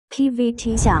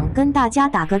PVT 想跟大家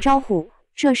打个招呼，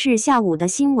这是下午的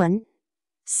新闻。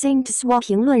Saintswa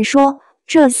评论说，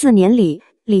这4年里，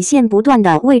李现不断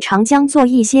地为长江做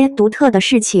一些独特的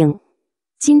事情。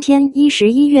今天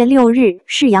11月6日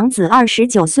是杨紫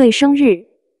29岁生日，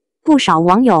不少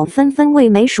网友纷纷为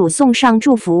美属送上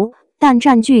祝福，但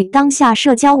占据当下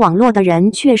社交网络的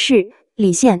人却是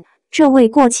李现，这位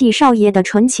过气少爷的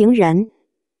纯情人。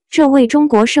这位中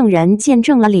国圣人见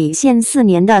证了李现4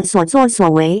年的所作所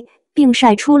为，并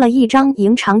晒出了一张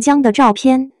迎长江的照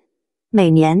片。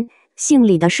每年，姓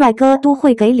李的帅哥都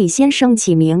会给李先生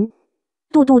起名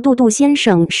“杜先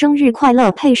生生日快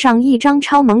乐”，配上一张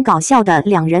超萌搞笑的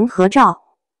2人合照。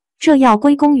这要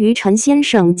归功于陈先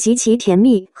生极其甜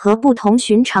蜜和不同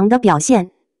寻常的表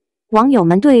现。网友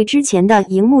们对之前的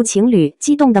荧幕情侣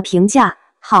激动的评价：“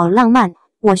好浪漫，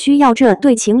我需要这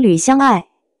对情侣相爱。”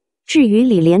至于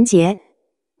李连杰，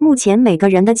目前每个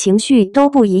人的情绪都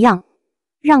不一样，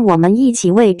让我们一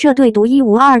起为这对独一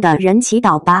无二的人祈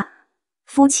祷吧。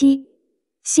夫妻，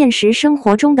现实生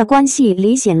活中的关系，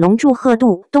李显龙祝贺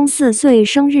杜东4岁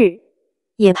生日，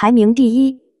也排名第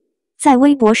1。在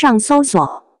微博上搜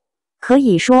索，可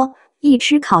以说一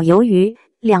吃烤鱿鱼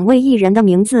，2位艺人的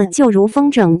名字就如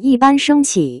风筝一般升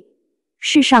起。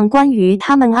世上关于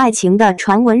他们爱情的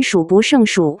传闻数不胜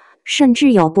数。甚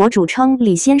至有博主称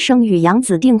李先生与杨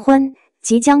紫订婚，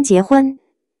即将结婚。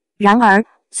然而，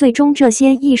最终这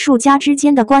些艺术家之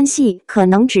间的关系可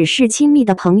能只是亲密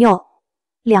的朋友。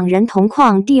2人同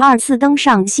框第2次登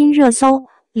上新热搜，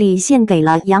李现给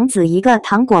了杨紫一个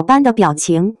糖果般的表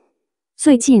情。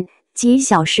最近几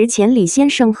小时前，李先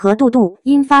生和杜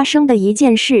因发生的一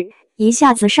件事，一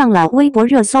下子上了微博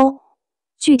热搜。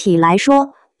具体来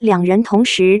说，2人同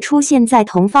时出现在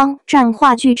同方占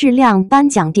话剧质量颁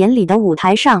奖典礼的舞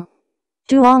台上。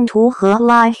祝杨紫和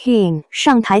李现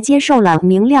上台接受了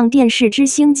明亮电视之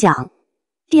星奖。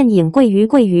电影《桂鱼》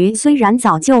虽然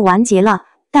早就完结了，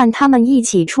但他们一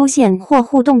起出现或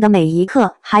互动的每一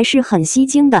刻还是很吸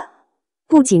睛的。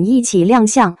不仅一起亮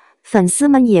相，粉丝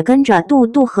们也跟着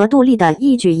杜和杜丽的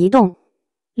一举一动。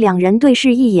2人对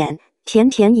视一眼，甜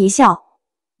甜一笑。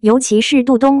尤其是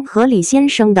杜东和李先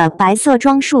生的白色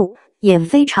装束也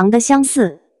非常的相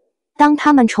似。当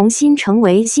他们重新成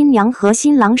为新娘和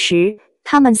新郎时，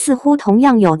他们似乎同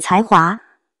样有才华。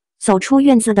走出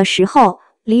院子的时候，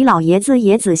李老爷子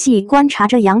也仔细观察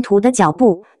着杨紫的脚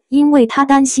步，因为他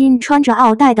担心穿着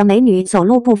奥黛的美女走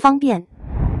路不方便。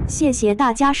谢谢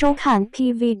大家收看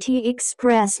PVT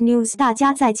Express News， 大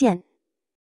家再见。